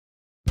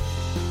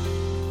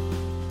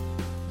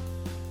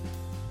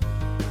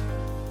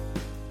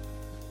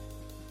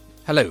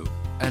Hello,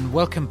 and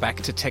welcome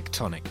back to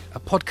Tectonic, a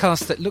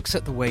podcast that looks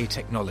at the way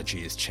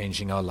technology is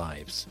changing our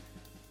lives.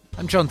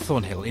 I'm John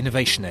Thornhill,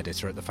 Innovation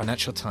Editor at the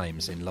Financial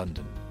Times in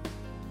London.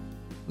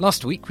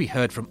 Last week we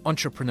heard from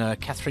entrepreneur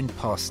Catherine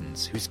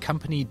Parsons, whose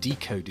company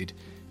Decoded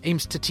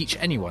aims to teach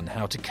anyone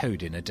how to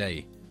code in a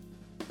day.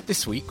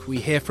 This week we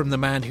hear from the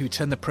man who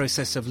turned the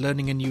process of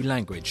learning a new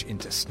language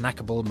into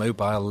snackable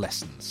mobile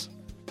lessons.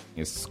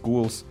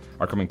 Schools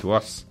are coming to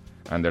us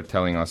and they're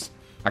telling us,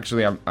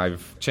 actually,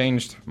 I've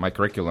changed my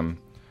curriculum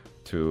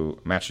to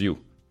match you.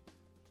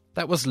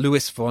 That was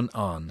Louis von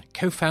Ahn,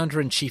 co-founder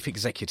and chief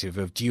executive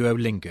of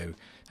Duolingo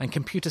and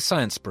computer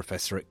science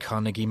professor at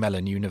Carnegie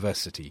Mellon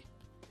University.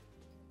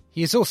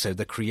 He is also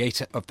the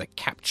creator of the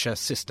CAPTCHA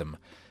system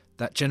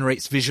that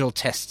generates visual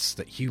tests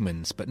that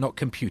humans, but not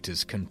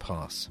computers, can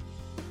pass.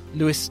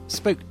 Louis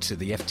spoke to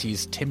the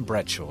FT's Tim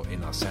Bradshaw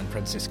in our San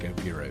Francisco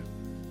bureau.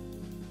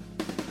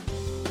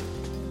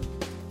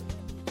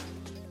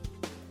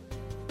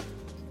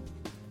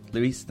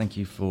 Louis, thank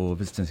you for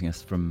visiting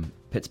us from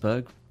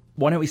Pittsburgh.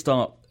 Why don't we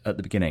start at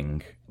the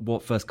beginning?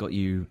 What first got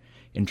you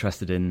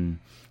interested in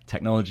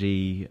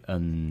technology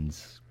and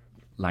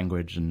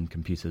language and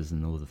computers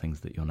and all the things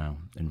that you're now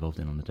involved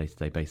in on a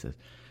day-to-day basis?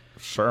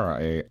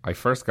 Sure. I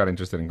first got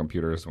interested in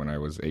computers when I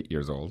was 8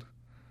 years old.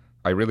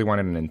 I really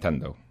wanted a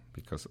Nintendo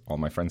because all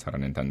my friends had a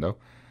Nintendo.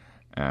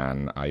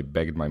 And I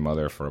begged my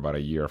mother for about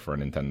a year for a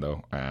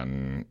Nintendo.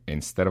 And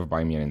instead of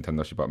buying me a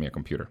Nintendo, she bought me a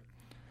computer.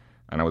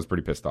 And I was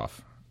pretty pissed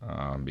off.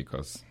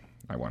 Because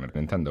I wanted a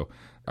Nintendo.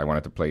 I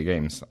wanted to play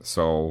games.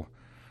 So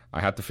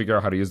I had to figure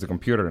out how to use the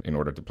computer in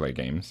order to play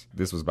games.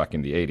 This was back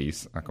in the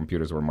 80s.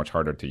 Computers were much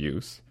harder to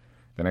use.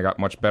 Then I got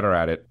much better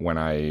at it when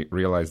I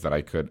realized that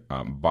I could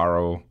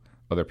borrow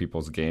other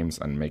people's games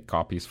and make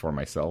copies for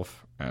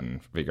myself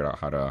and figured out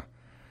how to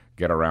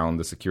get around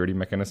the security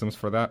mechanisms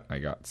for that. I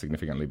got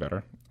significantly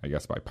better, I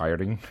guess, by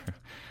pirating.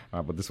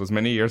 But this was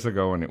many years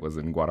ago, and it was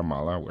in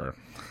Guatemala, where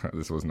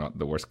this was not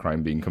the worst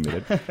crime being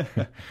committed.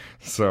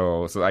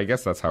 So I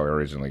guess that's how I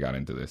originally got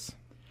into this.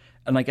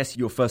 And I guess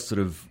your first sort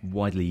of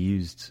widely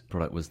used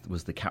product was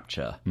the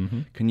CAPTCHA.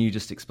 Mm-hmm. Can you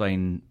just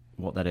explain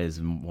what that is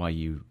and why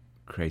you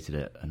created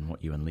it and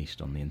what you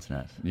unleashed on the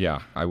internet? Yeah,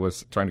 I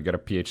was trying to get a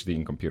PhD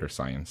in computer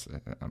science,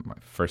 my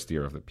first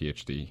year of the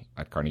PhD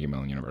at Carnegie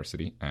Mellon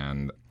University.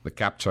 And the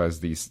CAPTCHA is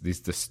these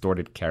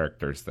distorted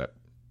characters that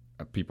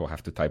people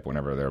have to type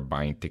whenever they're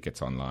buying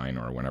tickets online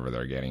or whenever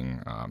they're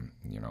getting,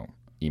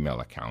 email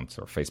accounts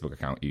or Facebook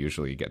account. You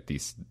usually get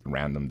these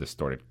random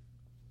distorted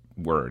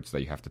words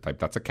that you have to type.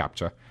 That's a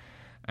CAPTCHA.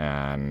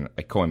 And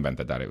I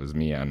co-invented that. It was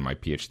me and my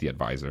PhD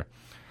advisor.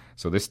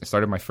 So this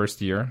started my first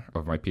year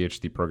of my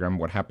PhD program.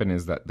 What happened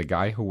is that the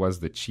guy who was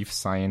the chief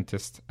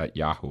scientist at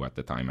Yahoo at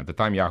the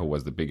time Yahoo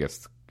was the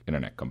biggest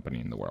internet company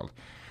in the world.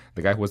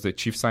 The guy who was the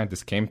chief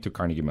scientist came to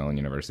Carnegie Mellon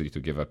University to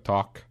give a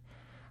talk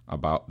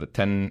about the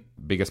 10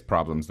 biggest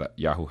problems that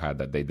Yahoo had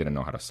that they didn't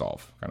know how to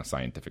solve, kind of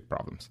scientific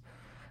problems.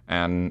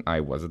 And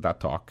I was at that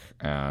talk,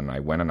 and I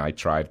went and I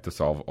tried to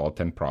solve all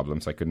 10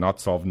 problems. I could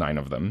not solve 9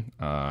 of them.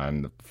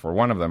 And for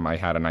one of them, I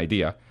had an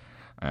idea.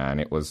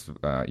 And it was,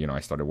 I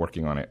started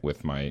working on it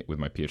with my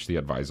PhD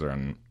advisor.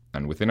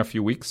 And within a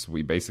few weeks,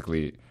 we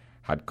basically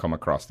had come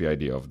across the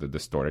idea of the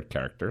distorted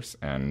characters.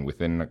 And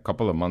within a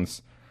couple of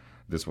months,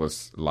 this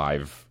was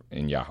live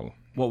in Yahoo.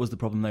 What was the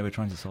problem they were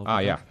trying to solve?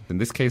 Yeah. In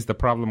this case, the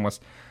problem was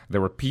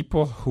there were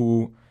people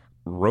who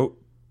wrote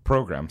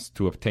programs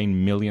to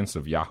obtain millions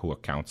of Yahoo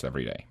accounts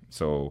every day.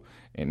 So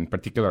in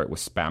particular, it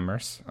was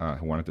spammers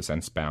who wanted to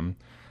send spam.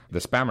 The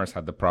spammers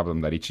had the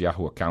problem that each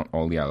Yahoo account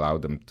only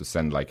allowed them to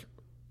send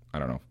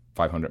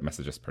 500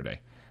 messages per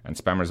day. And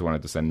spammers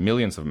wanted to send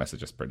millions of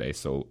messages per day.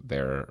 So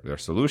their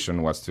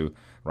solution was to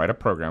write a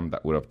program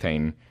that would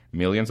obtain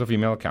millions of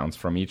email accounts.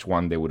 From each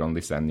one, they would only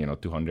send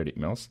 200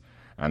 emails.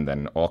 And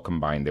then all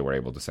combined, they were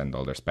able to send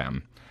all their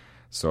spam.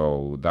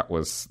 So that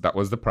was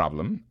the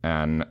problem.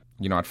 And,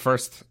 at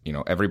first,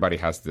 everybody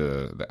has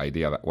the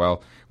idea that,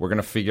 well, we're going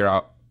to figure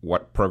out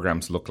what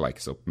programs look like.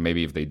 So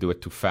maybe if they do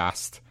it too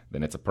fast,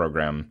 then it's a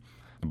program.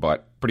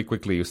 But pretty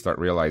quickly, you start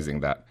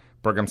realizing that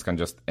programs can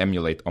just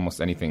emulate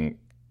almost anything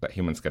that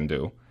humans can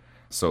do.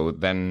 So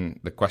then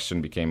the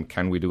question became,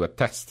 can we do a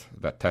test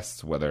that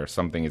tests whether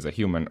something is a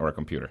human or a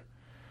computer?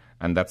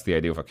 And that's the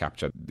idea of a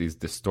CAPTCHA, these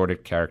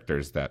distorted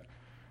characters that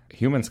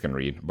humans can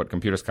read, but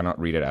computers cannot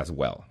read it as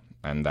well.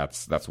 And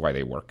that's why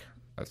they work.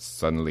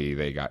 Suddenly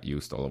they got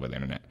used all over the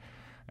internet.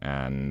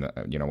 And,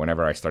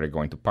 whenever I started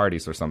going to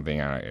parties or something,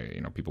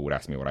 people would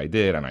ask me what I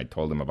did, and I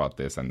told them about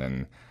this, and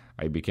then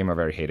I became a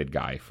very hated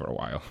guy for a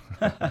while.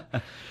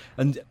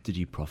 And did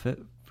you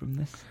profit from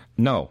this?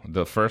 No.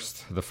 The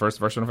first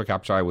version of a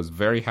CAPTCHA, I was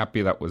very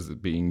happy that was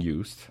being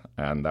used,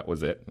 and that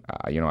was it.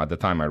 At the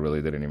time, I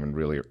really didn't even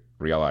really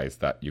realize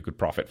that you could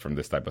profit from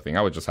this type of thing.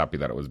 I was just happy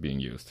that it was being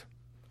used.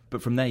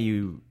 But from there,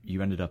 you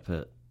ended up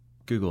at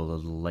Google a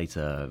little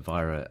later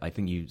via, I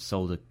think you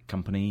sold a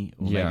company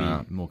or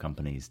maybe more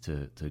companies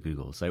to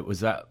Google. So was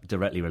that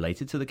directly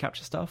related to the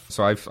CAPTCHA stuff?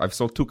 So I've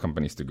sold 2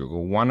 companies to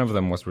Google. One of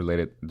them was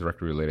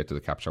directly related to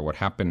the CAPTCHA. What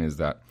happened is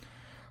that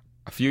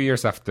a few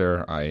years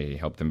after I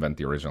helped invent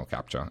the original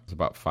CAPTCHA, it was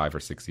about 5 or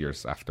 6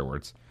 years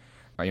afterwards.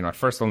 At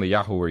first only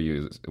Yahoo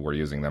were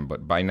using them,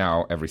 but by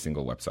now every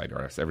single website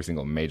or every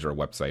single major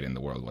website in the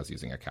world was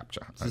using a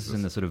CAPTCHA. So this is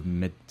in the sort of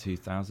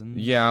mid-2000s?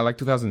 Yeah, like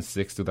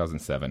 2006,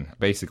 2007.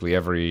 Basically,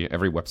 every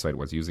website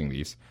was using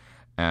these.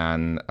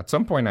 And at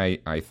some point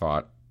I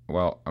thought,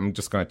 well, I'm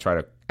just going to try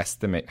to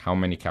estimate how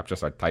many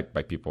CAPTCHAs are typed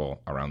by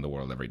people around the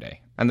world every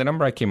day. And the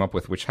number I came up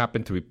with, which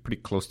happened to be pretty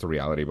close to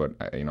reality, but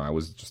I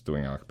was just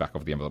doing a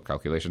back-of-the-envelope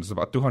calculation, it's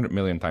about 200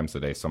 million times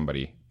a day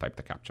somebody typed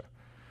a CAPTCHA.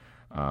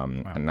 Wow.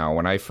 And now,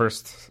 when I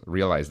first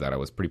realized that, I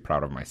was pretty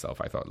proud of myself.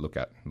 I thought, look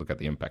at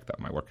the impact that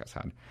my work has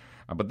had.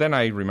 But then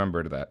I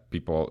remembered that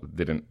people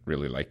didn't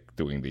really like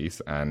doing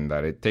these, and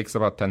that it takes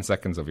about 10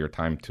 seconds of your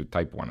time to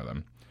type one of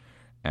them.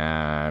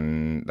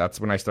 And that's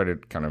when I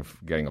started kind of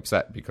getting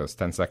upset, because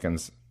 10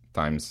 seconds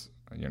times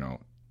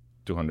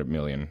 200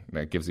 million,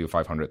 that gives you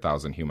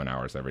 500,000 human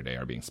hours every day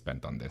are being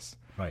spent on this.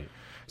 Right.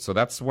 So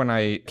that's when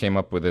I came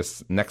up with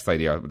this next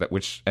idea,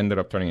 which ended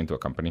up turning into a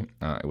company.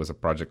 It was a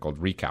project called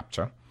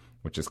reCAPTCHA,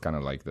 which is kind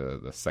of like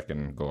the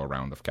second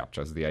go-around of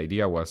CAPTCHAs. The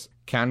idea was,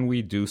 can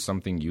we do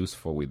something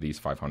useful with these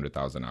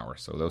 500,000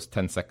 hours? So those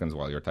 10 seconds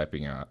while you're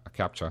typing a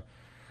CAPTCHA,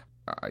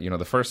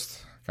 the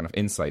first kind of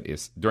insight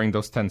is, during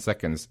those 10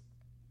 seconds,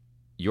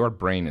 your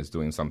brain is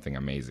doing something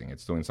amazing.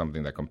 It's doing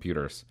something that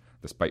computers,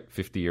 despite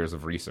 50 years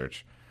of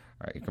research,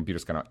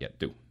 computers cannot yet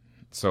do.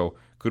 So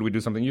could we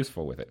do something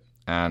useful with it?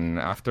 And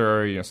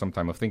after some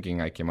time of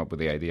thinking, I came up with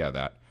the idea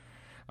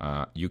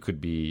that you could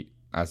be,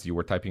 as you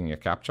were typing a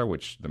CAPTCHA,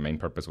 which the main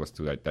purpose was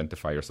to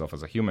identify yourself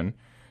as a human,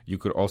 you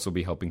could also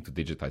be helping to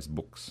digitize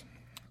books.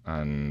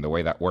 And the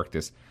way that worked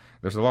is,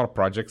 there's a lot of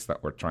projects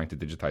that were trying to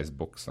digitize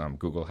books.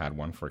 Google had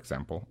one, for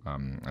example,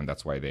 and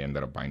that's why they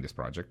ended up buying this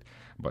project.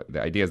 But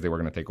the idea is they were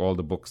going to take all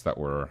the books that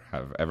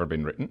have ever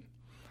been written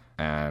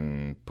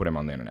and put them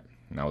on the internet.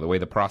 Now, the way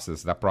that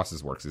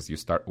process works is, you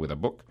start with a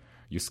book,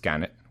 you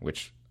scan it,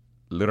 which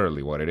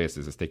literally what it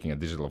is taking a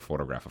digital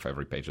photograph of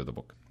every page of the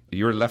book.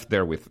 You're left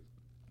there with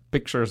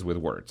pictures with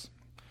words.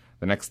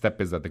 The next step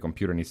is that the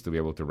computer needs to be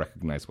able to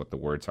recognize what the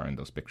words are in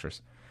those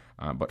pictures.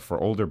 But for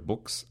older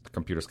books, the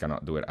computers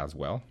cannot do it as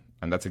well.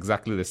 And that's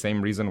exactly the same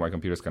reason why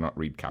computers cannot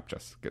read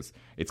CAPTCHAs, because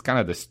it's kind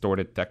of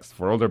distorted text.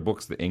 For older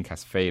books, the ink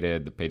has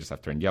faded, the pages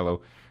have turned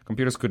yellow.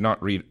 Computers could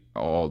not read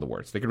all the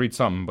words. They could read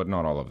some, but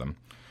not all of them.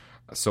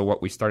 So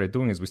what we started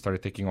doing is we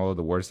started taking all of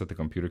the words that the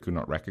computer could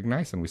not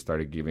recognize, and we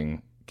started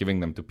giving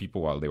them to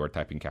people while they were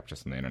typing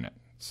CAPTCHAs on the internet.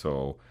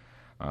 So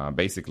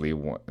basically,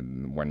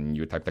 when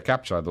you typed the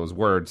CAPTCHA, those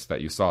words that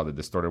you saw, the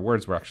distorted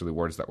words, were actually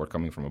words that were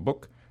coming from a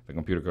book the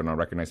computer could not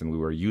recognize, and we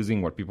were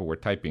using what people were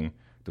typing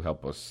to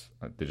help us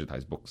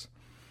digitize books.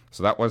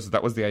 So that was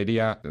the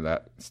idea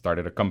that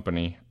started a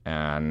company.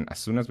 And as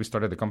soon as we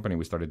started the company,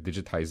 we started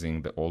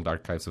digitizing the old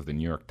archives of the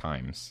New York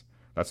Times.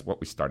 That's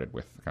what we started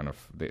with. Kind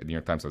of, the New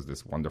York Times has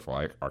this wonderful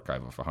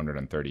archive of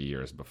 130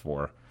 years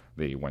before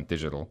they went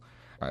digital.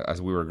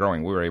 As we were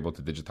growing, we were able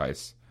to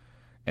digitize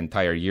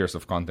entire years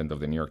of content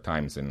of the New York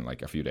Times in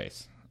like a few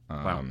days.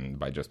 Wow.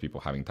 By just people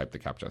having typed the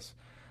CAPTCHAs.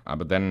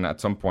 But then at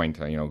some point,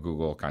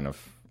 Google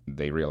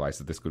they realized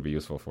that this could be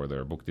useful for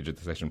their book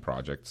digitization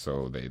project,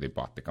 so they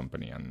bought the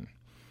company, and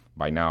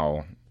by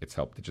now it's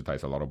helped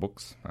digitize a lot of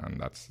books, and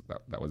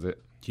that was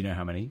it. Do you know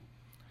how many?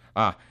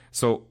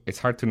 So it's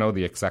hard to know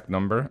the exact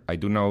number. I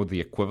do know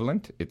the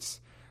equivalent.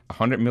 It's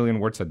 100 million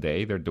words a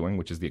day they're doing,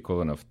 which is the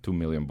equivalent of 2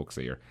 million books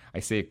a year.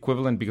 I say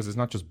equivalent because it's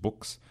not just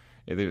books.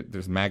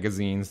 There's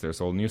magazines, there's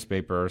old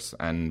newspapers,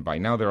 and by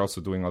now they're also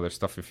doing other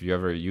stuff. If you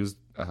ever used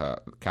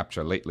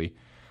CAPTCHA lately,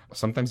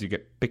 sometimes you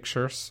get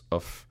pictures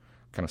of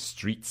kind of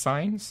street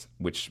signs,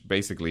 which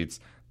basically it's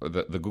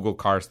the Google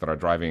cars that are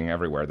driving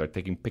everywhere. They're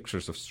taking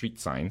pictures of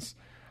street signs,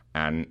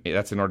 and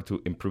that's in order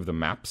to improve the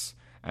maps.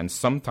 And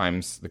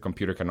sometimes the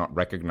computer cannot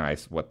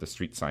recognize what the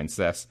street sign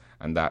says,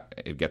 and that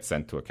it gets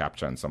sent to a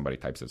CAPTCHA and somebody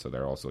types it. So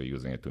they're also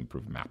using it to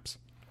improve maps.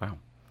 Wow.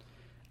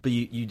 But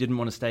you didn't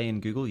want to stay in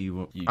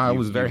Google? I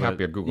was very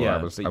happy at Google.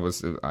 Yeah,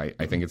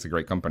 I think it's a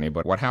great company.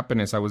 But what happened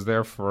is I was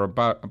there for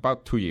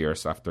about 2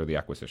 years after the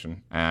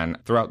acquisition.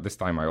 And throughout this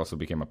time, I also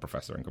became a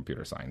professor in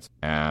computer science.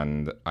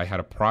 And I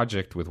had a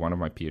project with one of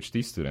my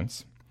PhD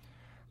students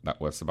that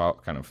was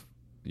about kind of,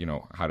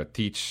 how to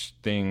teach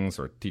things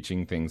or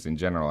teaching things in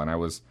general. And I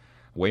was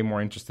way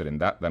more interested in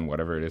that than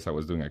whatever it is I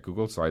was doing at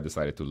Google. So I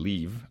decided to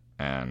leave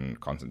and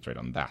concentrate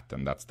on that.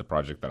 And that's the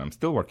project that I'm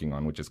still working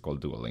on, which is called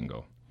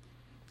Duolingo.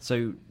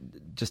 So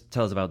just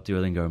tell us about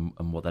Duolingo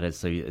and what that is.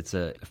 So it's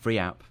a free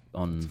app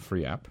on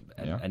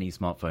any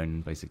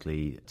smartphone,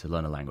 basically, to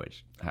learn a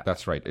language.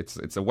 That's right. It's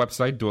a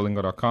website,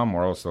 Duolingo.com,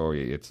 or also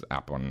it's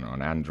app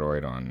on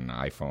Android, on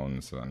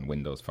iPhones, on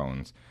Windows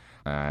phones.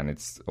 And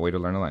it's a way to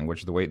learn a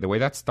language. The way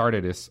that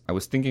started is I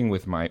was thinking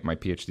with my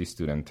PhD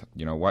student,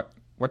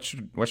 what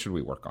should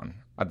we work on?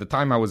 At the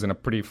time, I was in a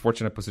pretty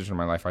fortunate position in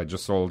my life. I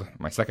just sold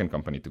my second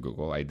company to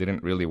Google. I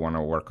didn't really want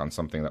to work on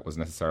something that was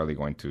necessarily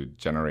going to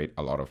generate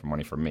a lot of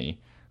money for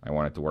me. I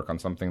wanted to work on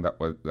something that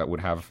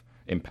would have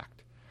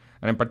impact.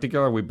 And in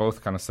particular, we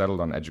both kind of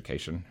settled on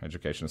education.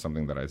 Education is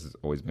something that has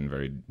always been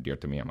very dear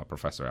to me. I'm a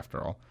professor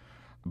after all.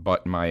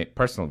 But my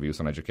personal views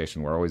on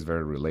education were always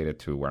very related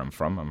to where I'm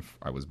from.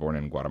 I was born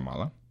in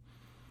Guatemala.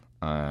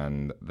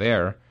 And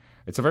there,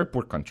 it's a very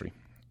poor country.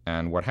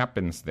 And what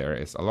happens there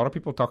is a lot of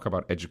people talk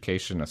about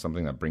education as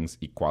something that brings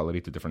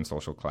equality to different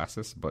social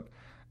classes. But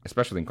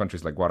especially in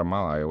countries like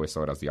Guatemala, I always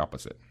saw it as the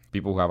opposite.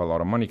 People who have a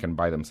lot of money can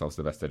buy themselves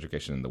the best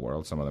education in the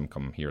world. Some of them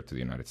come here to the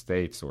United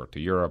States or to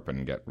Europe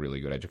and get really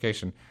good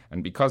education.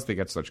 And because they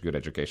get such good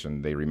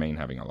education, they remain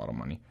having a lot of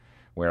money.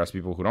 Whereas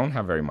people who don't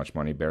have very much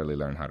money barely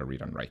learn how to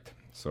read and write.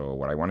 So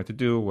what I wanted to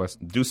do was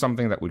do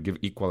something that would give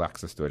equal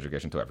access to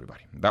education to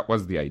everybody. That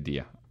was the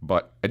idea.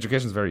 But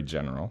education is very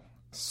general.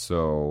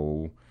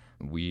 So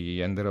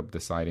we ended up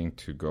deciding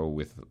to go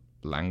with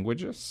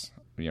languages.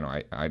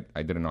 I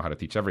didn't know how to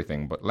teach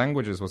everything, but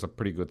languages was a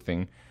pretty good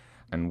thing.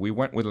 And we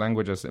went with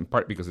languages in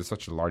part because it's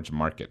such a large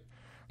market.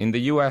 In the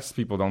US,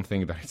 people don't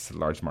think that it's a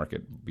large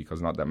market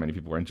because not that many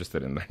people are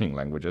interested in learning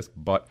languages.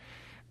 But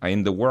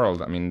in the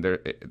world, I mean,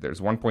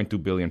 there's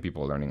 1.2 billion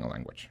people learning a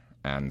language.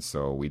 And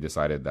so we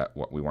decided that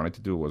what we wanted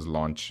to do was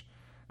launch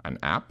an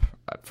app.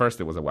 At first,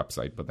 it was a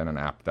website, but then an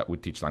app that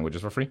would teach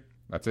languages for free.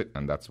 That's it.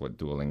 And that's what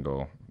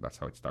Duolingo, that's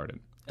how it started.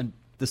 And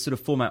the sort of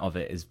format of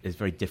it is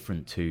very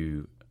different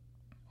to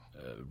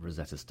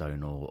Rosetta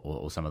Stone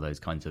or some of those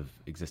kinds of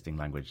existing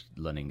language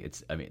learning.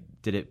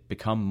 Did it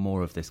become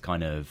more of this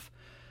kind of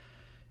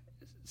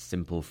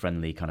simple,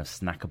 friendly, kind of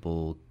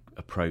snackable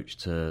approach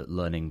to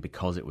learning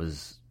because it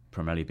was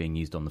primarily being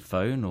used on the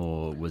phone,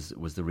 or was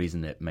the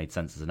reason it made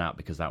sense as an app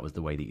because that was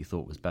the way that you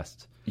thought was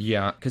best?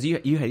 Yeah, because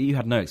you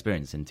had no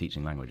experience in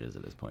teaching languages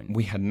at this point.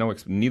 We had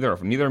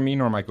neither me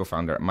nor my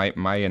co-founder.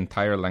 My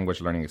entire language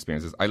learning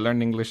experiences. I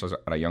learned English at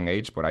a young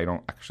age, but I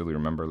don't actually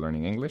remember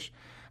learning English.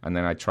 And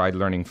then I tried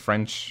learning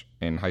French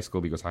in high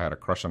school because I had a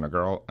crush on a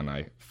girl, and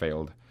I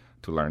failed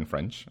to learn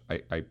French.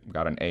 I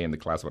got an A in the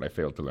class, but I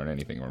failed to learn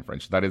anything on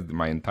French. That is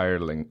my entire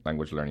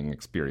language learning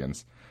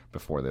experience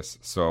before this.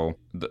 So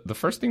the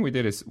first thing we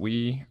did is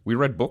we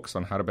read books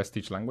on how to best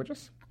teach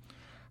languages.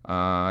 They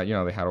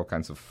had all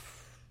kinds of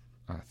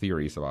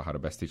theories about how to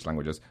best teach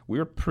languages. We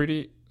were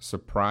pretty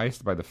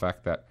surprised by the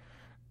fact that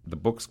the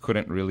books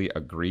couldn't really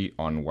agree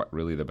on what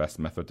really the best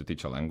method to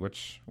teach a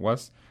language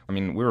was. I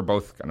mean, we were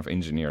both kind of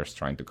engineers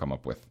trying to come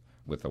up with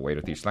a way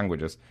to teach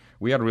languages.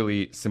 We had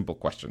really simple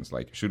questions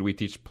like, should we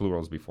teach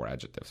plurals before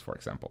adjectives, for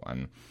example?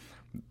 And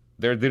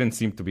there didn't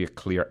seem to be a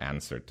clear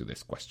answer to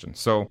this question.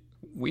 So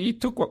we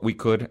took what we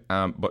could,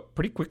 but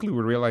pretty quickly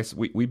we realized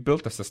we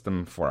built a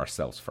system for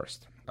ourselves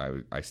first.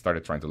 I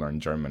started trying to learn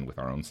German with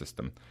our own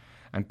system.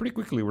 And pretty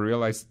quickly we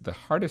realized the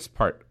hardest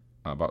part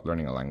about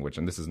learning a language,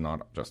 and this is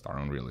not just our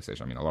own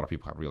realization. I mean, a lot of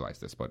people have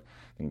realized this, but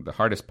I think the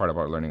hardest part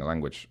about learning a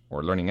language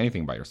or learning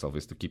anything by yourself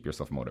is to keep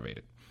yourself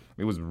motivated.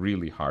 It was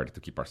really hard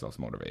to keep ourselves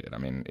motivated. I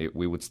mean,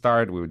 we would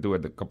do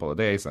it a couple of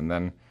days, and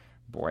then,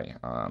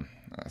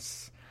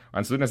 as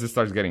soon as it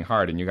starts getting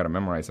hard and you got to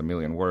memorize a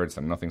million words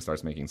and nothing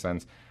starts making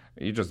sense,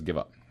 you just give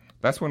up.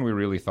 That's when we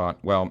really thought,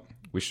 well,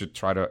 we should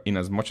try to, in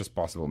as much as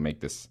possible, make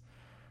this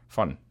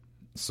fun.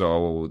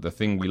 So the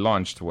thing we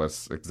launched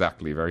was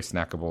exactly very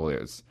snackable.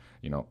 It was,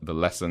 the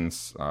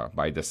lessons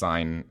by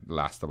design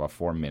last about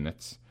 4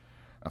 minutes.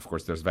 Of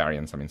course, there's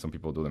variance. I mean, some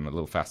people do them a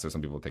little faster,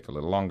 some people take a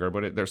little longer,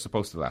 but they're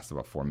supposed to last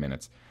about 4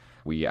 minutes.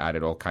 We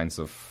added all kinds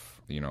of,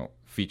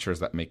 features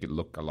that make it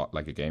look a lot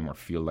like a game or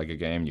feel like a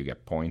game. You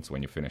get points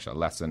when you finish a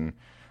lesson.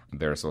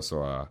 There's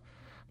also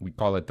we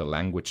call it the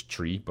language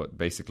tree, but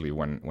basically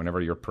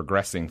whenever you're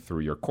progressing through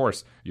your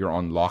course, you're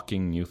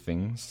unlocking new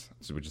things,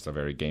 which is a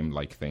very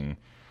game-like thing.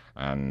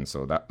 And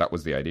so that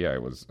was the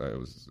idea.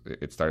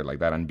 It started like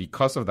that, and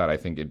because of that, I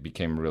think it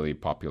became really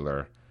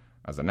popular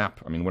as an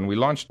app. I mean, when we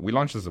launched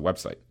as a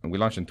website, and we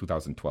launched in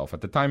 2012.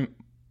 At the time,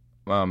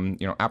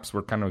 apps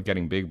were kind of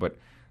getting big, but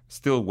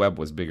still web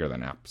was bigger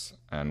than apps.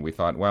 And we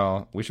thought,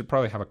 well, we should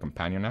probably have a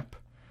companion app.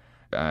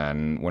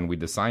 And when we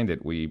designed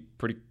it, we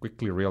pretty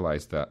quickly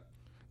realized that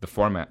the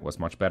format was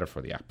much better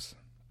for the apps.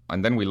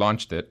 And then we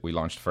launched it. We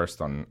launched first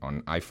on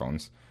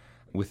iPhones.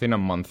 Within a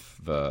month,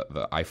 the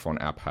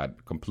iPhone app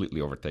had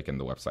completely overtaken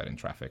the website in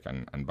traffic.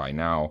 And by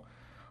now,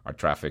 our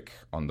traffic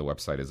on the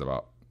website is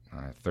about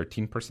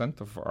 13%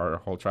 of our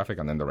whole traffic,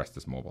 and then the rest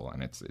is mobile.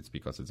 And it's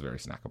because it's very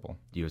snackable.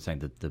 You were saying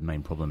that the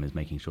main problem is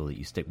making sure that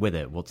you stick with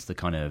it. What's the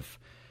kind of...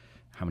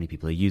 how many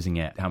people are using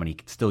it? How many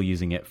still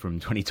using it from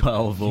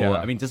 2012? Or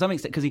I mean, to some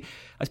extent, because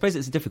I suppose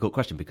it's a difficult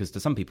question, because to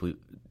some people,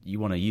 you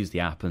want to use the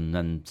app and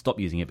then stop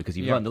using it because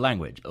you've learned the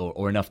language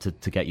or enough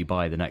to get you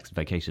by the next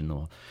vacation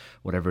or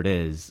whatever it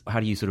is. How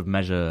do you sort of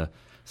measure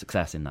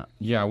success in that?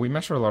 Yeah, we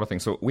measure a lot of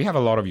things. So we have a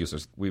lot of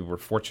users. We were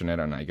fortunate,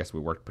 and I guess we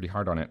worked pretty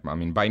hard on it. I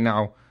mean, by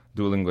now,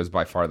 Duolingo is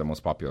by far the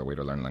most popular way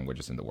to learn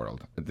languages in the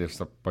world.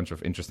 There's a bunch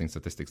of interesting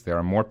statistics. There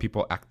are more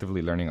people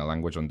actively learning a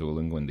language on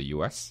Duolingo in the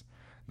US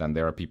than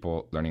there are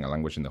people learning a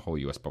language in the whole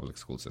U.S. public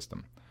school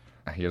system.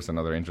 Here's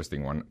another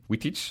interesting one. We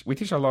teach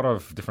a lot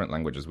of different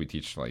languages. We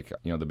teach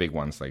the big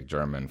ones like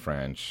German,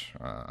 French,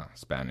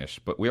 Spanish,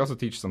 but we also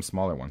teach some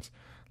smaller ones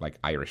like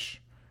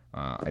Irish.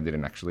 I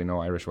didn't actually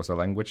know Irish was a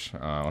language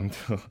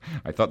until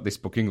I thought they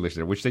spoke English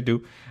there, which they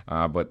do.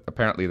 But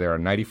apparently there are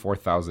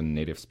 94,000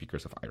 native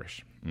speakers of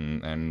Irish.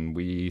 And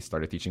we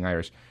started teaching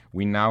Irish.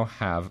 We now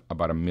have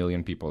about 1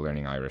 million people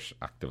learning Irish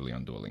actively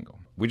on Duolingo.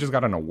 We just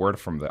got an award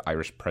from the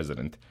Irish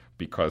president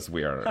because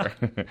we are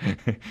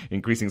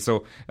increasing.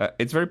 So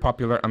it's very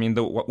popular. I mean,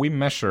 what we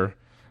measure,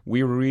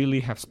 we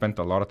really have spent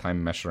a lot of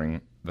time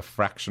measuring the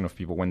fraction of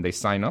people when they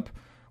sign up.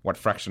 What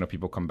fraction of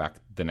people come back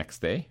the next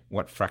day?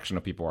 What fraction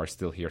of people are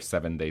still here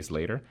 7 days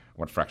later?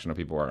 What fraction of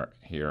people are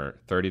here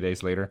 30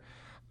 days later?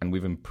 And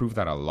we've improved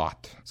that a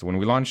lot. So when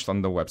we launched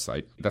on the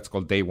website, that's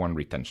called day one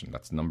retention.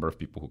 That's the number of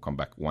people who come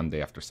back one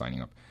day after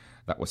signing up.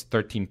 That was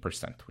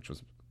 13%, which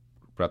was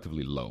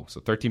relatively low.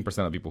 So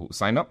 13% of people who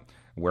sign up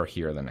were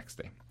here the next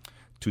day.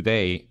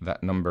 Today,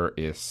 that number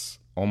is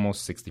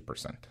almost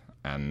 60%.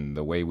 And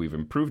the way we've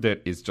improved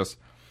it is just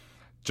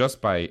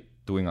by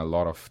doing a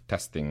lot of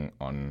testing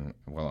on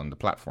the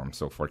platform.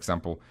 So, for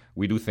example,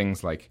 we do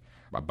things like,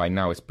 by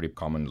now it's pretty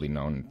commonly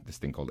known, this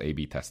thing called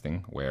A/B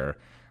testing, where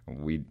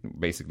we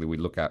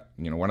look at,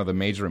 one of the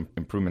major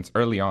improvements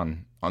early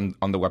on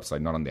the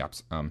website, not on the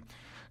apps.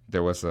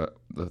 There was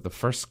the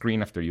first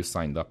screen after you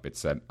signed up. It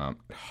said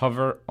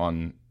hover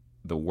on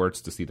the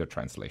words to see their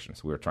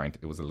translations.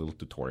 It was a little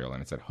tutorial,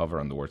 and it said hover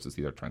on the words to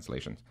see their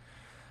translations.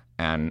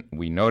 And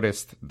we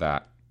noticed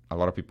that a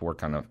lot of people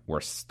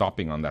were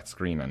stopping on that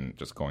screen and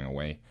just going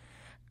away.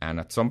 And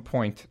at some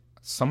point,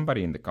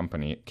 somebody in the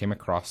company came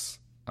across,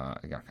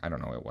 I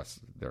don't know, it was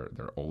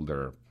their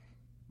older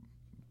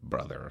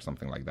brother or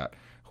something like that,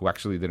 who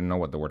actually didn't know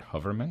what the word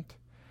hover meant.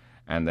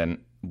 And then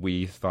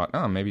we thought,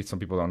 maybe some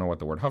people don't know what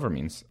the word hover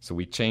means. So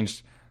we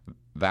changed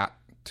that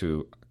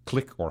to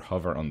click or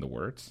hover on the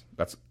words.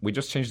 We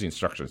just changed the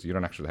instructions. You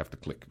don't actually have to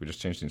click. We just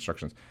changed the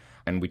instructions.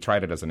 And we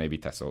tried it as an A/B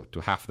test. So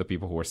to half the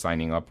people who were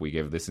signing up, we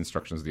gave this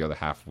instructions. The other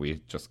half,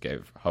 we just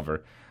gave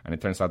hover. And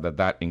it turns out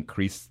that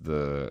increased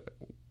the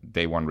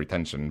day one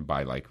retention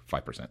by like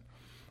 5%.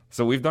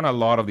 So we've done a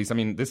lot of these. I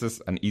mean, this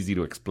is an easy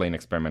to explain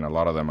experiment. A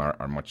lot of them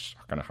are much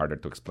kind of harder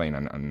to explain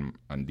and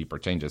deeper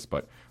changes.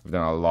 But we've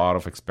done a lot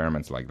of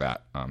experiments like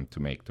that to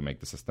make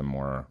the system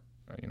more,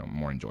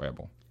 more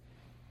enjoyable.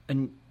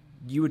 And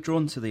you were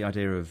drawn to the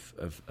idea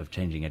of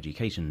changing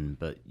education,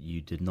 but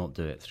you did not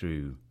do it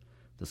through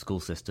the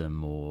school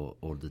system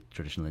or the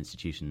traditional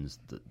institutions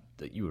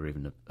that you were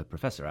even a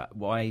professor at.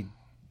 Why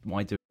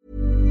do?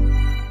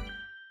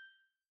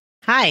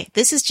 Hi,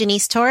 this is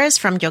Janice Torres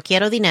from Yo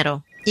Quiero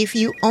Dinero. If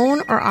you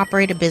own or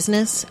operate a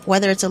business,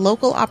 whether it's a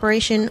local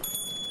operation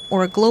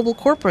or a global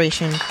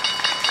corporation,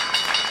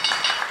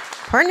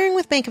 partnering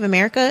with Bank of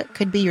America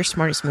could be your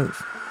smartest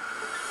move.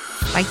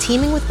 By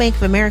teaming with Bank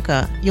of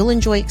America, you'll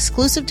enjoy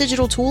exclusive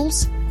digital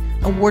tools,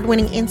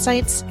 award-winning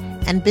insights,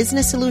 and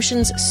business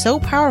solutions so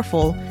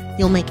powerful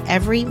you'll make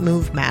every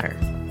move matter.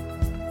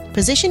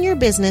 Position your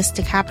business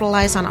to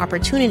capitalize on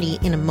opportunity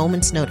in a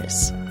moment's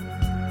notice.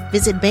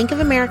 Visit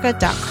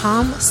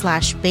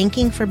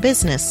bankofamerica.com/banking for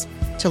business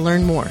to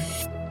learn more.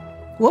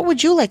 What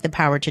would you like the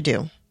power to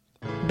do?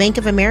 Bank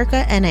of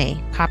America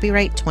N.A.,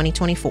 copyright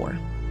 2024.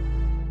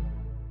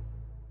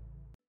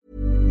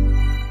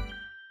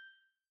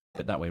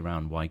 But that way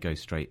around, why go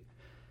straight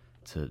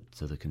to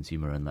the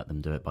consumer and let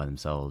them do it by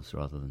themselves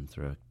rather than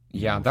through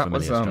a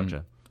familiar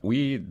structure?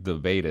 We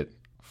debated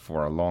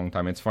for a long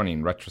time. It's funny,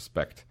 in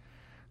retrospect,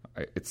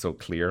 it's so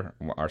clear.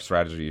 Our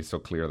strategy is so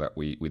clear that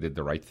we did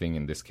the right thing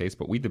in this case,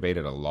 but we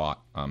debated a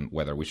lot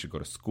whether we should go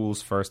to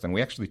schools first. And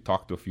we actually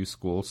talked to a few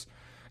schools.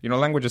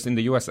 Languages in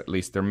the US, at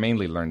least, they're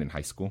mainly learned in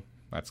high school.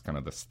 That's kind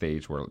of the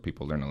stage where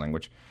people learn a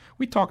language.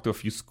 We talked to a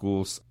few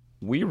schools.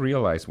 We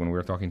realized when we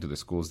were talking to the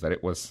schools that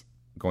it was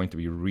going to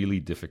be really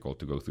difficult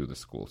to go through the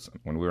schools.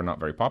 When we were not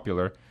very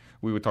popular,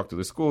 we would talk to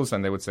the schools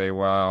and they would say,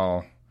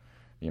 well,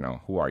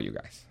 who are you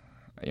guys?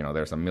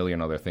 There's a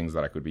million other things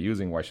that I could be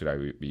using. Why should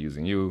I be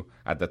using you?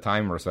 At the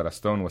time, Rosetta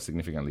Stone was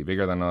significantly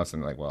bigger than us.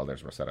 And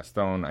there's Rosetta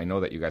Stone. I know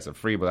that you guys are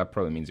free, but that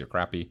probably means you're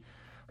crappy.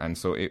 And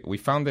so we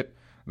found that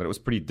it was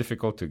pretty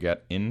difficult to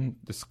get in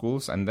the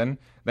schools. And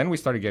then we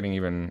started getting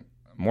even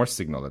more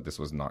signal that this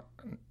was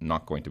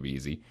not going to be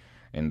easy,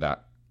 in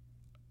that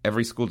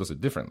every school does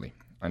it differently.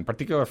 In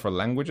particular for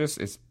languages,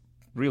 it's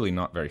really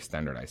not very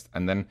standardized.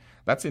 And then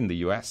that's in the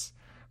US.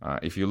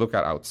 If you look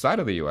at outside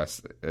of the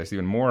US, there's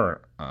even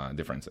more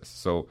differences.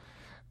 So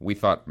we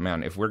thought,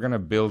 man, if we're going to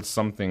build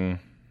something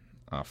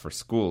for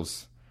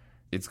schools,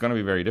 it's going to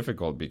be very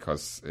difficult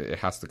because it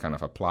has to kind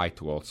of apply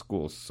to all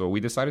schools. So we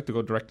decided to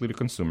go directly to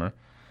consumer,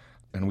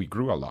 and we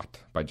grew a lot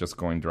by just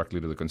going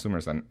directly to the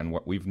consumers. And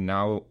what we've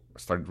now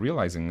started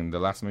realizing in the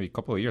last maybe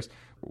couple of years,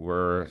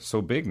 we're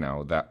so big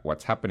now that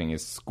what's happening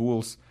is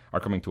schools are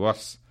coming to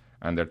us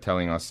and they're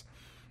telling us,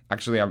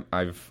 actually,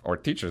 or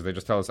teachers, they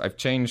just tell us, I've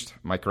changed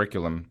my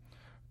curriculum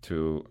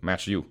to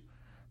match you.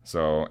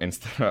 So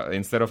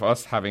instead of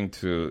us having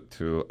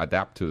to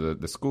adapt to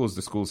the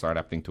schools are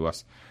adapting to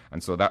us.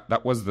 And so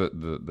that was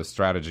the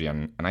strategy,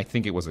 and I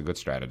think it was a good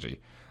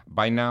strategy.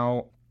 By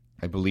now,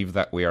 I believe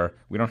that we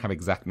don't have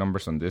exact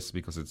numbers on this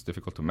because it's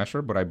difficult to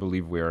measure, but I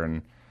believe we're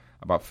in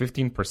about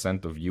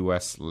 15% of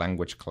US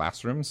language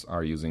classrooms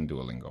are using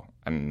Duolingo.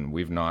 And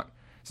it's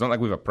not like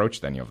we've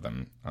approached any of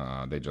them.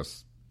 They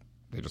just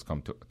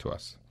come to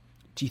us.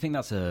 Do you think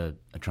that's a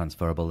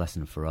transferable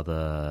lesson for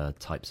other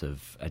types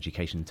of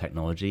education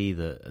technology?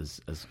 That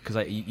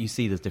because you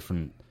see there's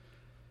different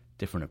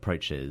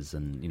approaches,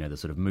 and the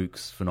sort of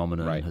MOOCs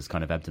phenomenon has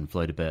kind of ebbed and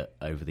flowed a bit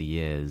over the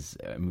years.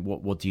 I mean,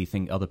 what do you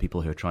think other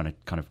people who are trying to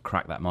kind of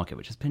crack that market,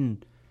 which has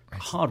been a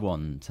hard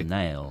one to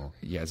nail?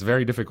 Yeah, it's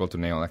very difficult to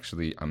nail,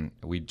 actually.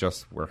 We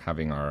just were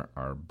having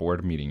our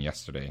board meeting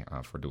yesterday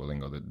for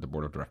Duolingo, the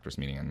board of directors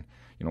meeting.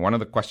 And one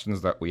of the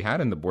questions that we had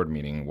in the board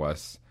meeting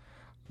was,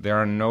 there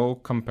are no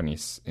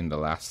companies in the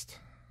last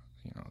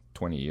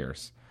 20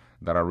 years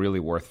that are really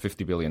worth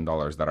 $50 billion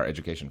that are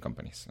education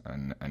companies.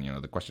 And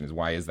the question is,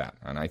 why is that?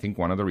 And I think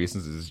one of the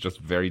reasons is it's just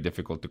very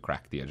difficult to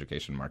crack the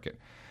education market.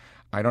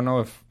 I don't know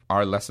if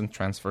our lesson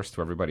transfers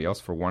to everybody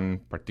else for one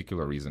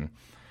particular reason.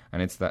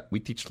 And it's that we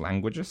teach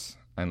languages,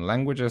 and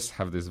languages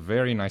have this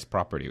very nice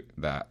property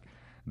that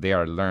they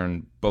are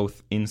learned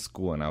both in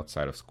school and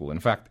outside of school. In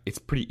fact, it's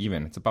pretty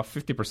even. It's about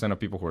 50% of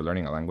people who are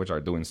learning a language are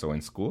doing so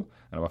in school,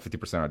 and about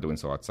 50% are doing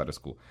so outside of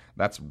school.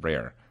 That's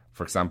rare.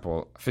 For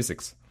example,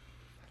 physics.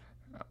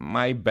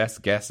 My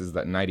best guess is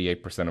that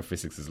 98% of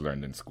physics is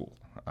learned in school.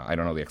 I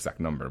don't know the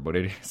exact number, but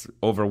it is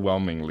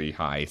overwhelmingly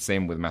high.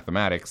 Same with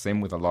mathematics,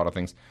 same with a lot of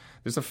things.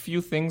 There's a few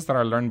things that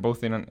are learned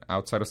both in and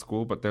outside of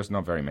school, but there's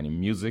not very many.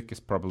 Music is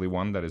probably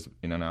one that is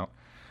in and out.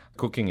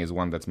 Cooking is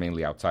one that's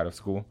mainly outside of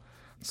school.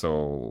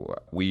 So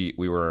we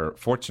were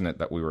fortunate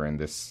that we were in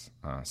this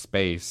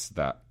space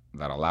that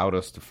allowed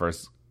us to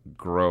first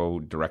grow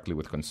directly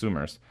with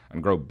consumers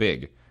and grow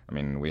big. I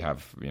mean, we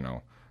have,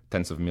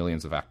 tens of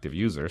millions of active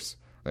users.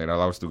 It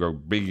allows us to grow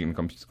big in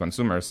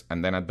consumers,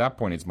 and then at that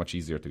point, it's much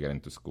easier to get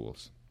into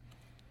schools.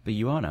 But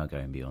you are now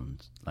going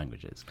beyond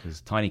languages, because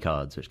Tiny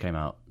Cards, which came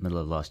out middle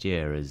of last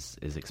year, is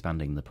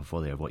expanding the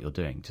portfolio of what you're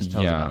doing. Just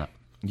tell us about that.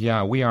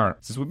 Yeah, we are.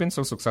 Since we've been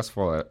so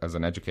successful as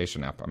an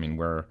education app, I mean,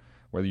 we're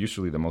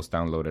usually the most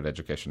downloaded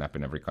education app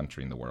in every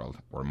country in the world,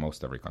 or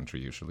most every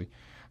country usually.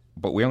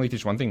 But we only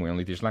teach one thing. We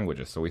only teach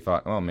languages. So we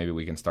thought, maybe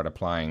we can start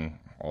applying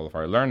all of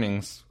our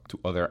learnings to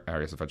other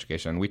areas of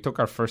education. And we took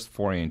our first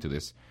foray into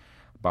this.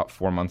 About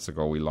 4 months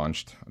ago, we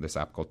launched this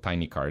app called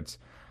Tiny Cards.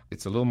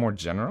 It's a little more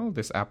general.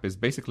 This app is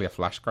basically a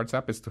flashcards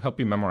app. It's to help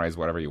you memorize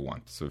whatever you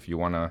want. So if you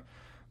want to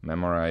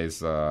memorize,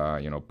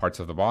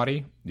 parts of the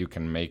body, you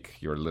can make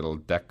your little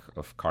deck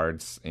of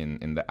cards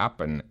in the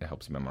app, and it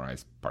helps you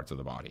memorize parts of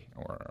the body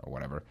or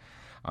whatever.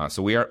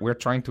 So we're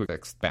trying to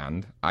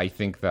expand. I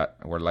think that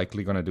we're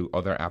likely going to do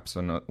other apps.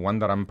 And one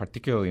that I'm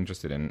particularly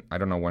interested in, I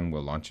don't know when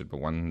we'll launch it, but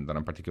one that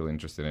I'm particularly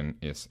interested in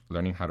is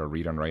learning how to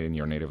read and write in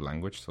your native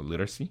language, so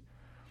literacy.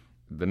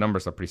 The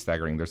numbers are pretty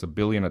staggering. There's 1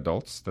 billion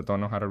adults that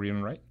don't know how to read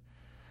and write.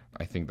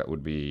 I think that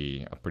would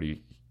be a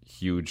pretty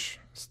huge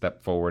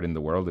step forward in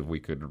the world if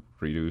we could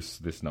reduce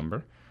this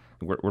number.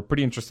 We're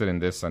pretty interested in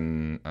this,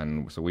 and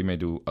so we may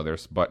do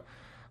others. But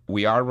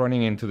we are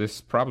running into this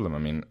problem. I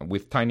mean,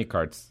 with Tiny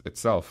Cards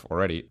itself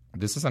already,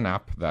 this is an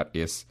app that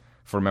is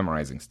for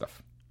memorizing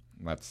stuff.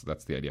 That's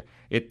the idea.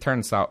 It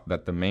turns out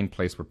that the main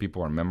place where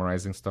people are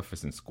memorizing stuff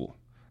is in school.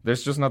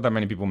 There's just not that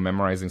many people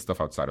memorizing stuff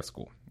outside of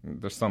school.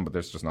 There's some, but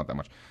there's just not that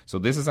much. So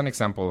this is an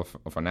example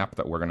of an app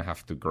that we're going to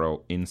have to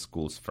grow in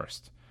schools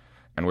first.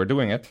 And we're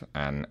doing it,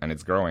 and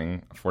it's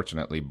growing,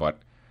 fortunately, but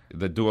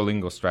the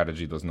Duolingo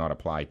strategy does not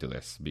apply to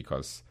this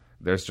because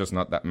there's just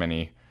not that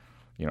many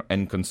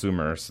end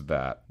consumers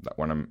that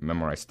want to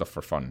memorize stuff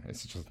for fun.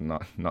 It's just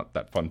not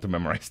that fun to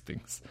memorize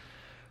things.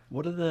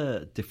 What are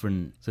the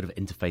different sort of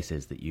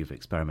interfaces that you've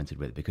experimented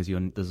with? Because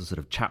there's a sort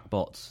of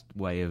chatbot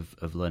way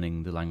of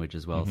learning the language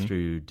as well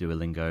through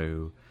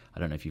Duolingo. I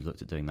don't know if you've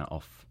looked at doing that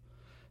off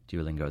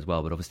Duolingo as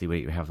well, but obviously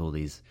we have all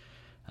these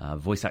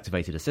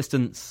voice-activated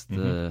assistants,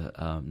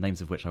 the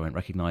names of which I won't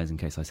recognize in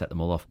case I set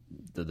them all off.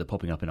 They're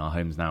popping up in our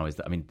homes now.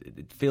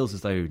 It feels as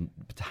though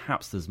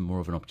perhaps there's more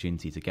of an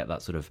opportunity to get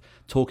that sort of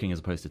talking as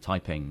opposed to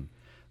typing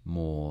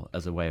more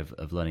as a way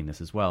of learning this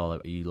as well.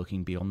 Are you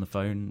looking beyond the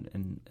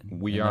phone?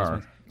 We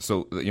are.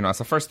 So, as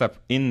a first step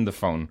in the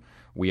phone,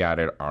 we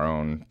added our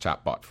own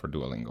chatbot for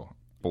Duolingo.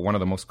 But one of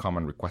the most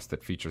common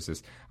requested features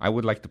is, I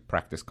would like to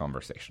practice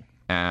conversation.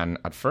 And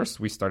at first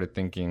we started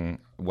thinking,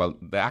 well,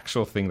 the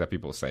actual thing that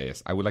people say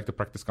is, I would like to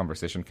practice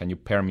conversation. Can you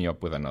pair me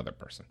up with another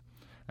person?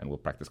 And we'll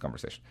practice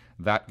conversation.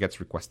 That gets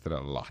requested a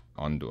lot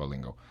on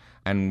Duolingo.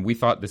 And we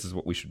thought this is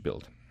what we should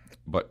build.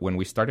 But when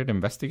we started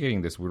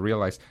investigating this, we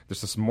realized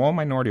there's a small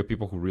minority of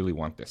people who really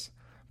want this.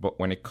 But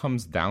when it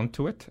comes down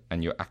to it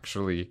and you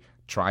actually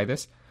try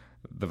this,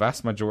 the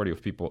vast majority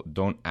of people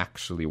don't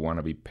actually want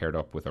to be paired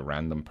up with a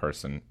random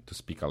person to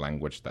speak a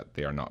language that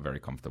they are not very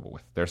comfortable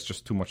with. There's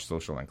just too much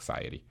social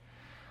anxiety.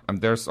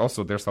 And there's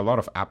a lot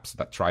of apps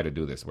that try to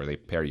do this, where they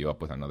pair you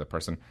up with another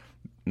person.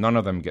 None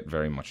of them get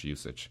very much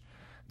usage.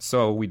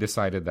 So we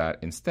decided that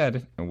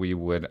instead we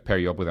would pair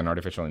you up with an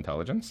artificial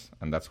intelligence,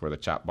 and that's where the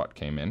chatbot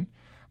came in.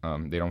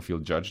 They don't feel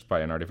judged by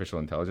an artificial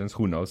intelligence.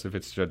 Who knows if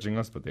it's judging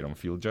us, but they don't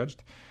feel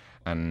judged.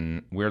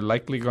 And we're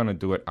likely going to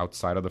do it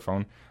outside of the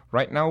phone.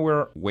 Right now,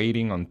 we're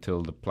waiting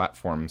until the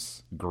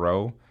platforms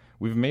grow.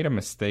 We've made a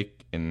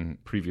mistake in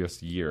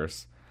previous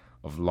years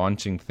of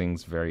launching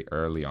things very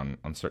early on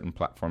certain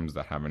platforms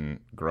that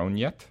haven't grown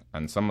yet,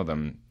 and some of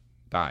them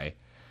die.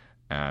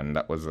 And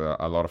that was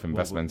a lot of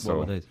investment. What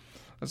were those?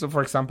 So,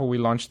 for example, we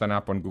launched an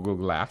app on Google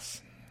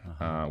Glass.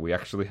 We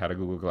actually had a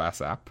Google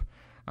Glass app.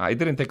 It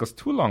didn't take us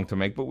too long to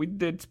make, but we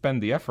did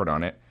spend the effort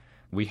on it.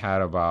 We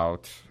had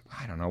about,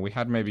 we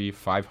had maybe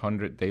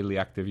 500 daily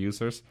active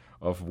users,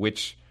 of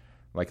which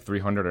like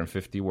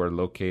 350 were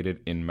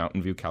located in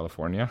Mountain View,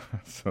 California.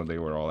 So they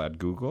were all at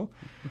Google.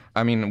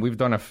 I mean, we've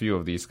done a few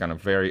of these kind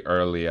of very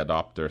early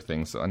adopter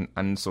things.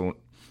 And so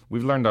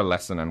we've learned our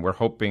lesson, and we're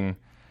hoping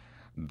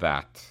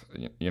that,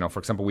 for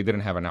example, we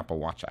didn't have an Apple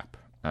Watch app.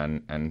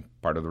 And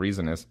part of the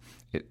reason is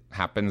it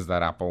happens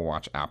that Apple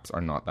Watch apps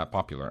are not that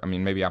popular. I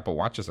mean, maybe Apple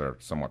Watches are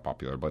somewhat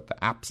popular, but the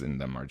apps in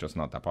them are just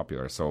not that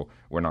popular. So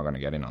we're not going to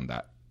get in on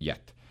that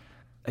yet.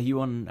 Are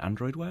you on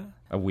Android Wear?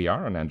 We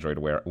are on Android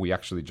Wear. We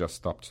actually just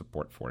stopped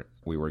support for it.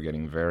 We were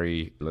getting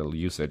very little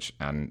usage,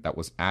 and that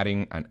was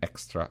adding an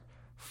extra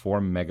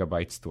 4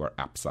 megabytes to our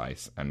app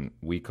size. And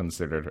we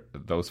considered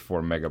those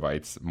 4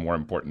 megabytes more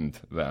important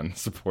than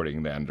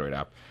supporting the Android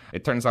app.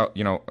 It turns out,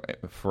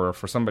 for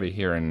somebody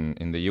here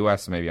in the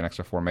US, maybe an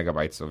extra 4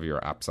 megabytes of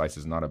your app size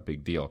is not a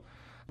big deal.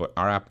 But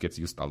our app gets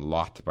used a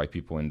lot by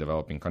people in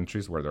developing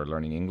countries where they're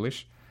learning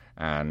English.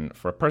 And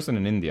for a person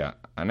in India,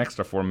 an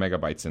extra 4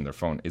 megabytes in their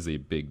phone is a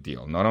big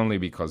deal. Not only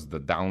because the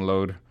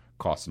download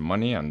costs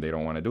money and they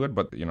don't want to do it,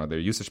 but their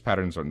usage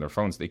patterns on their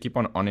phones, they keep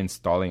on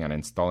uninstalling and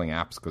installing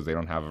apps because they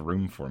don't have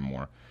room for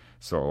more.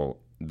 So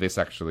this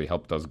actually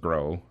helped us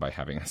grow by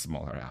having a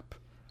smaller app.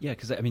 Yeah,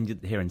 because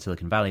here in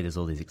Silicon Valley, there's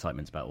all these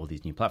excitements about all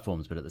these new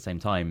platforms, but at the same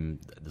time,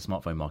 the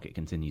smartphone market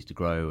continues to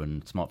grow,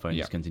 and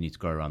smartphones continue to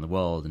grow around the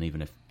world. And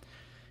even if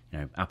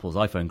Apple's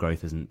iPhone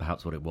growth isn't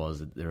perhaps what it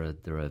was, there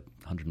are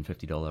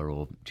 $150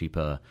 or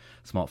cheaper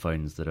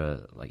smartphones that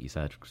are, like you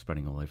said,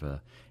 spreading all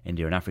over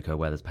India and Africa,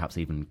 where there's perhaps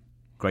even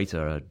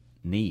greater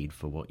need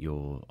for what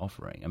you're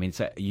offering. I mean,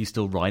 so are you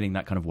still riding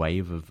that kind of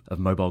wave of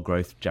mobile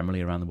growth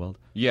generally around the world?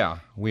 Yeah,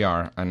 we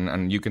are.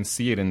 And you can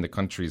see it in the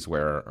countries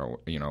where,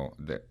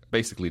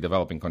 basically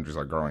developing countries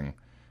are growing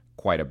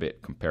quite a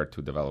bit compared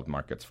to developed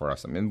markets for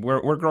us. I mean,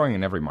 we're growing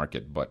in every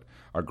market, but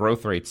our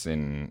growth rates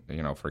in,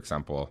 for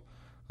example,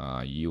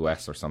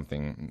 US or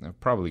something,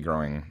 probably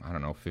growing,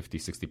 50,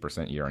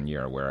 60% year on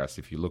year. Whereas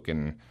if you look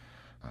in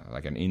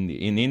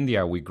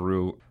India, we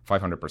grew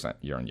 500%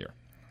 year on year.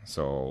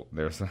 So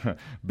there's a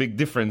big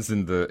difference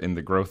in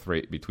the growth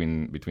rate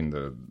between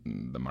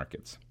the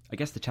markets. I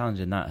guess the challenge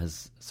in that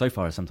has so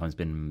far sometimes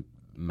been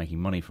making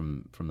money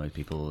from those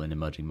people in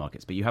emerging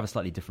markets, but you have a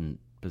slightly different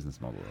business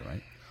model,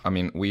 right? I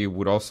mean, we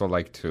would also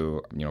like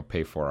to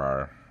pay for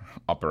our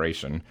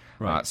operation.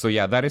 Right. So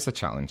yeah, that is a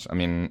challenge. I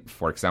mean,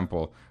 for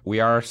example, we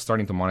are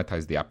starting to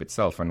monetize the app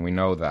itself, and we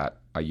know that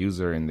a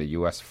user in the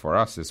US for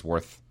us is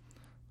worth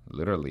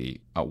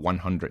literally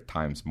 100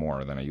 times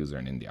more than a user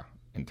in India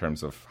in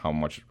terms of how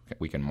much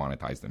we can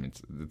monetize them.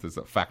 It's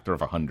a factor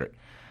of 100.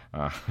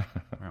 Wow.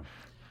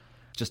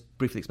 Just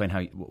briefly explain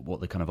what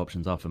the kind of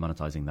options are for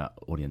monetizing that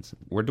audience.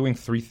 We're doing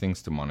 3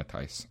 things to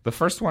monetize. The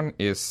first one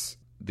is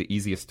the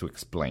easiest to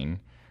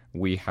explain.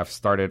 We have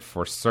started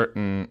for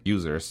certain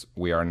users,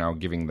 we are now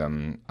giving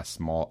them a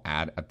small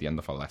ad at the end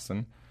of a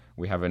lesson.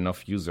 We have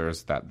enough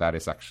users that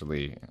is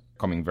actually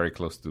coming very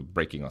close to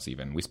breaking us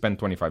even. We spend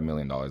 $25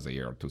 million a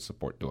year to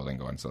support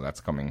Duolingo, and so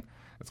that's coming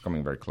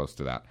very close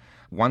to that.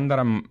 One that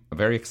I'm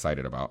very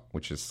excited about,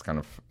 which is kind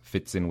of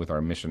fits in with our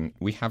mission,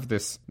 we have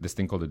this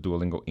thing called the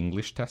Duolingo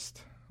English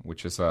test,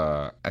 which is,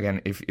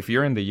 again, if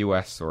you're in the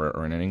US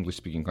or in an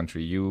English-speaking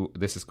country,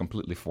 this is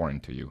completely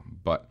foreign to you.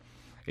 But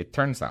it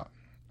turns out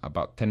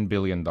about $10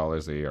 billion a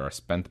year are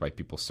spent by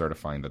people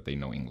certifying that they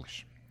know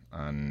English.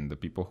 And the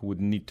people who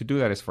would need to do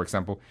that is, for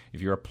example,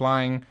 if you're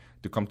applying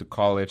to come to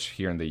college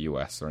here in the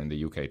US or in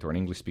the UK to an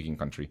English-speaking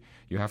country,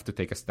 you have to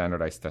take a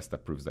standardized test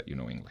that proves that you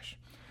know English.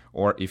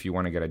 Or if you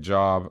want to get a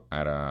job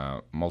at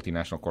a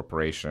multinational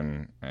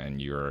corporation and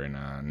you're in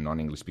a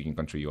non-English speaking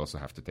country, you also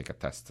have to take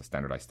a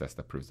standardized test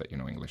that proves that you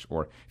know English.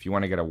 Or if you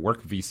want to get a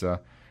work visa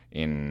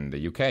in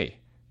the UK,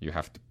 you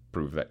have to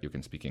prove that you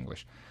can speak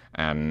English.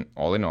 And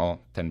all in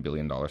all, $10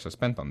 billion are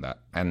spent on that.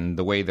 And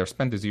the way they're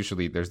spent is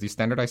usually there's these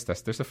standardized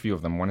tests. There's a few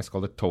of them. One is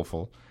called the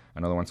TOEFL.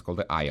 Another one's called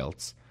the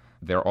IELTS.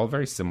 They're all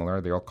very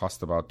similar. They all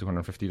cost about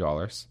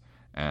 $250.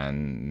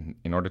 And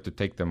in order to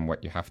take them,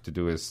 what you have to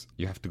do is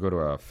you have to go to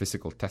a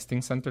physical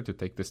testing center to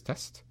take this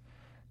test.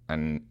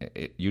 And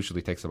it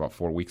usually takes about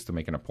 4 weeks to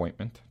make an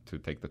appointment to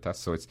take the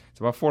test. So it's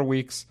about 4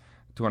 weeks,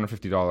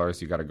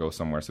 $250, you got to go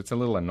somewhere. So it's a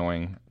little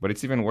annoying. But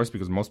it's even worse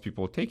because most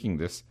people taking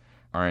this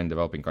are in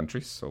developing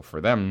countries. So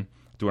for them,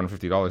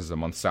 $250 is a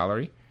month's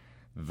salary.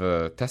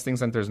 The testing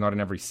center is not in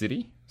every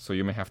city, so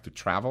you may have to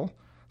travel.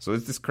 So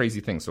it's this crazy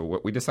thing. So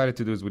what we decided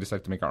to do is we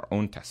decided to make our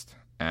own test.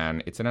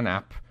 And it's in an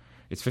app.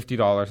 It's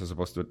 $50 as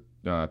opposed to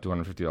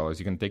 $250.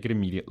 You can take it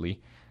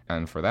immediately.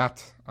 And for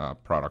that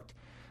product,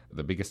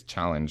 the biggest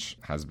challenge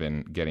has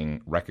been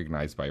getting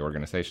recognized by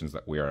organizations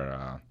that we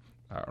are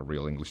a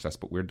real English test,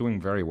 but we're doing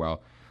very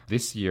well.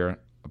 This year,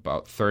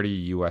 about 30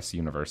 U.S.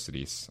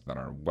 universities that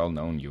are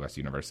well-known U.S.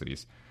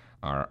 universities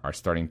are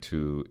starting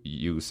to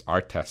use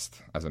our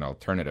test as an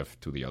alternative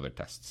to the other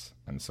tests.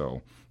 And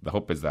so the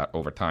hope is that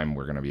over time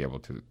we're going to be able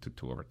to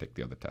overtake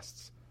the other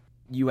tests.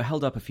 You were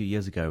held up a few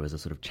years ago as a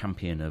sort of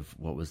champion of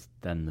what was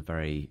then the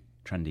very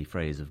trendy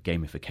phrase of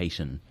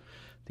gamification,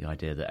 the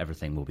idea that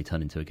everything will be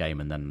turned into a game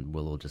and then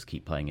we'll all just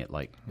keep playing it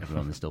like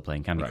everyone is still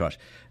playing Candy Crush.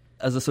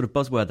 As a sort of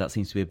buzzword, that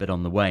seems to be a bit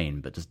on the wane,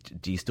 but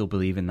do you still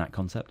believe in that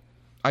concept?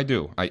 I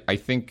do. I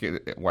think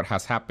what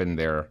has happened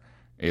there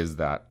is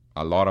that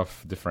a lot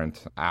of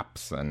different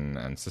apps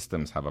and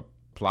systems have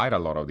applied a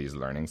lot of these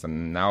learnings,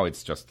 and now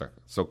it's just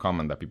so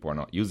common that people are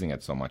not using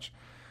it so much.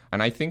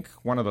 And I think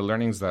one of the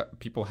learnings that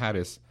people had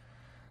is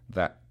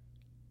that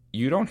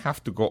you don't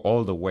have to go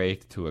all the way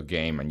to a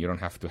game, and you don't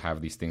have to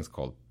have these things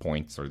called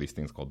points or these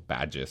things called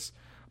badges,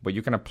 but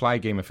you can apply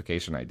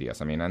gamification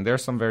ideas. I mean, and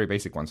there's some very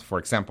basic ones. For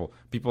example,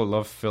 people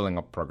love filling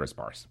up progress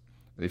bars.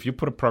 If you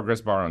put a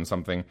progress bar on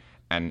something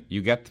and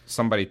you get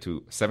somebody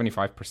to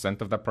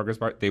 75% of that progress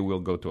bar, they will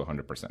go to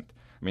 100%. I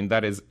mean,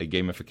 that is a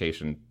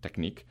gamification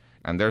technique.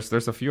 And there's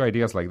a few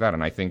ideas like that.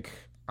 And I think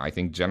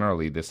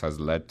generally this has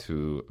led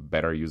to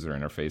better user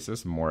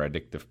interfaces, more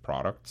addictive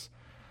products.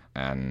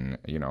 And,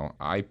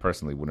 I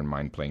personally wouldn't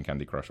mind playing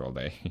Candy Crush all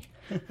day.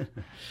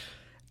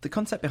 The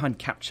concept behind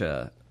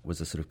CAPTCHA was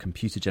a sort of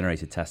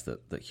computer-generated test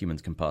that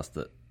humans can pass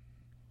that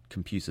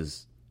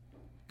computers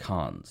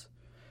can't.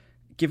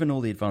 Given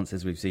all the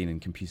advances we've seen in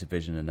computer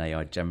vision and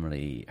AI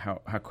generally, how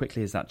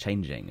quickly is that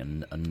changing?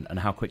 And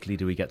how quickly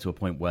do we get to a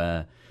point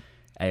where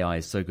AI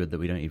is so good that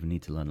we don't even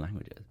need to learn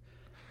languages?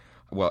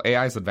 Well,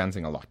 AI is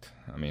advancing a lot.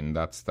 I mean,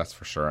 that's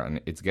for sure. And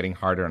it's getting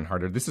harder and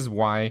harder. This is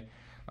why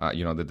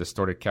the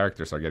distorted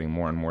characters are getting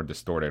more and more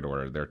distorted,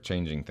 or they're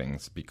changing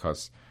things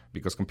because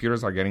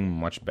computers are getting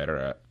much better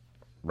at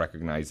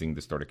recognizing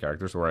distorted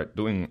characters, or at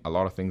doing a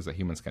lot of things that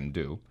humans can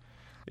do.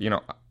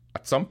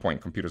 At some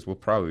point, computers will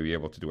probably be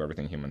able to do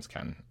everything humans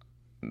can.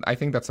 I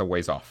think that's a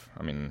ways off.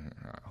 I mean,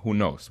 who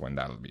knows when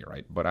that'll be,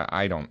 right? But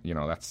I don't,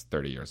 that's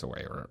 30 years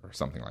away or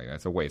something like that.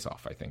 It's a ways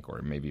off, I think,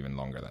 or maybe even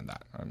longer than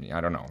that. I mean, I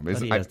don't know.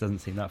 30 years doesn't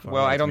seem that far.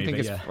 Well, I don't think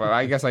it's... Yeah. Well,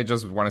 I guess I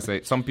just want to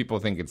say, some people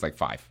think it's like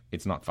 5.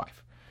 It's not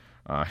 5.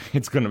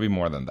 It's going to be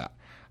more than that.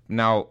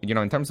 Now,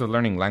 in terms of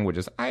learning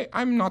languages,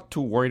 I'm not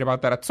too worried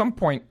about that. At some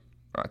point,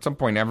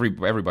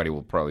 everybody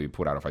will probably be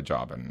put out of a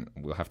job, and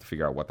we'll have to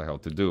figure out what the hell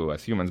to do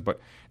as humans. But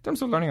in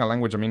terms of learning a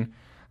language, I mean,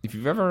 if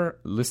you've ever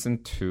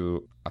listened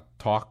to a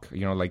talk,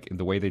 like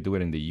the way they do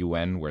it in the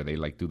UN, where they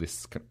do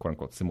this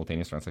quote-unquote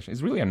simultaneous translation,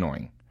 it's really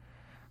annoying.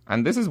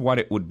 And this is what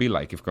it would be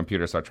like if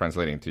computers are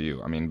translating to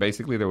you. I mean,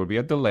 basically there would be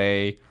a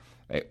delay.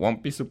 It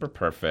won't be super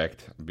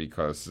perfect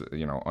because,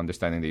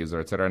 understanding the user,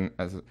 etc.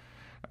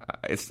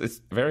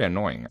 It's very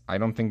annoying. I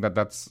don't think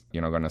that's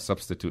going to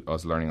substitute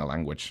us learning a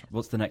language.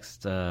 What's the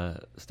next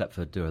step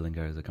for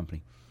Duolingo as a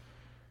company?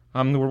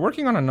 We're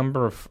working on a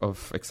number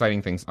of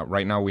exciting things.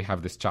 Right now we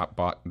have this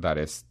chatbot that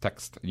is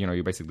text.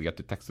 You basically get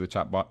to text to the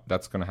chatbot.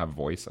 That's going to have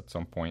voice at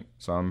some point.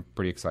 So I'm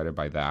pretty excited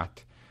by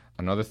that.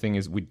 Another thing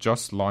is we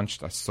just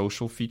launched a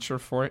social feature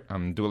for it.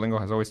 Duolingo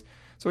has always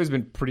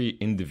been pretty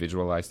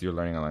individualized. You're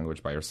learning a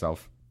language by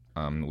yourself.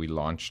 We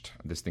launched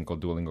this thing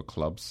called Duolingo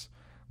Clubs,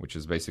 which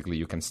is basically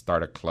you can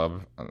start a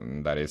club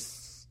that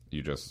is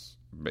you just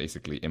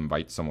basically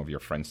invite some of your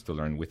friends to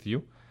learn with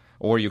you.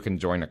 Or you can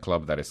join a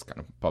club that is kind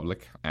of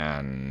public,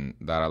 and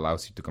that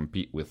allows you to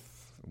compete with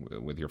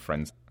your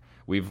friends.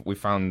 We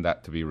found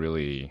that to be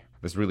really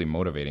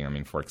motivating. I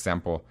mean, for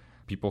example,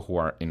 people who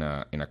are in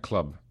a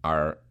club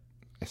are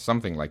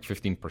something like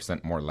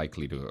 15% more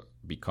likely to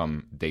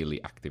become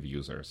daily active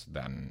users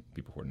than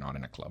people who are not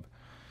in a club.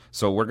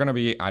 So we're going to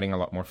be adding a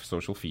lot more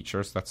social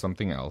features. That's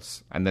something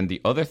else. And then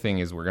the other thing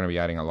is we're going to be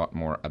adding a lot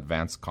more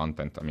advanced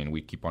content. I mean, we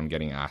keep on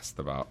getting asked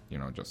about,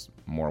 just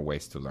more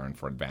ways to learn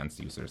for advanced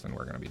users, and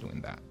we're going to be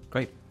doing that.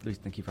 Great. Luis,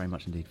 thank you very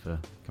much indeed for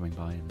coming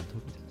by and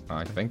talking to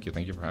us. Thank you.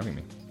 Thank you for having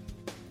me.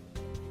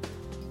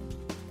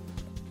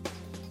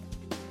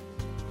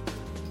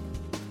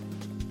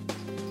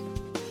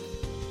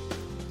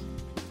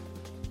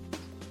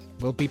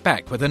 We'll be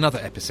back with another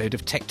episode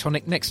of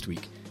Tectonic next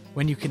week,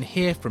 when you can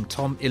hear from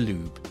Tom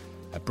Iloob,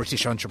 a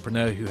British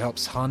entrepreneur who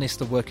helps harness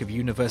the work of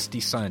university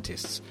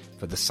scientists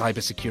for the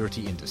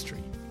cybersecurity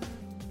industry.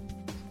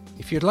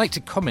 If you'd like to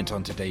comment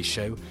on today's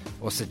show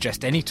or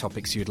suggest any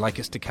topics you'd like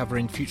us to cover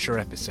in future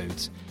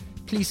episodes,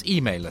 please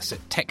email us at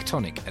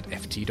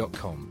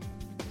tectonic@ft.com.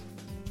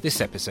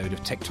 This episode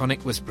of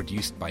Tectonic was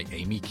produced by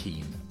Amy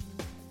Keane.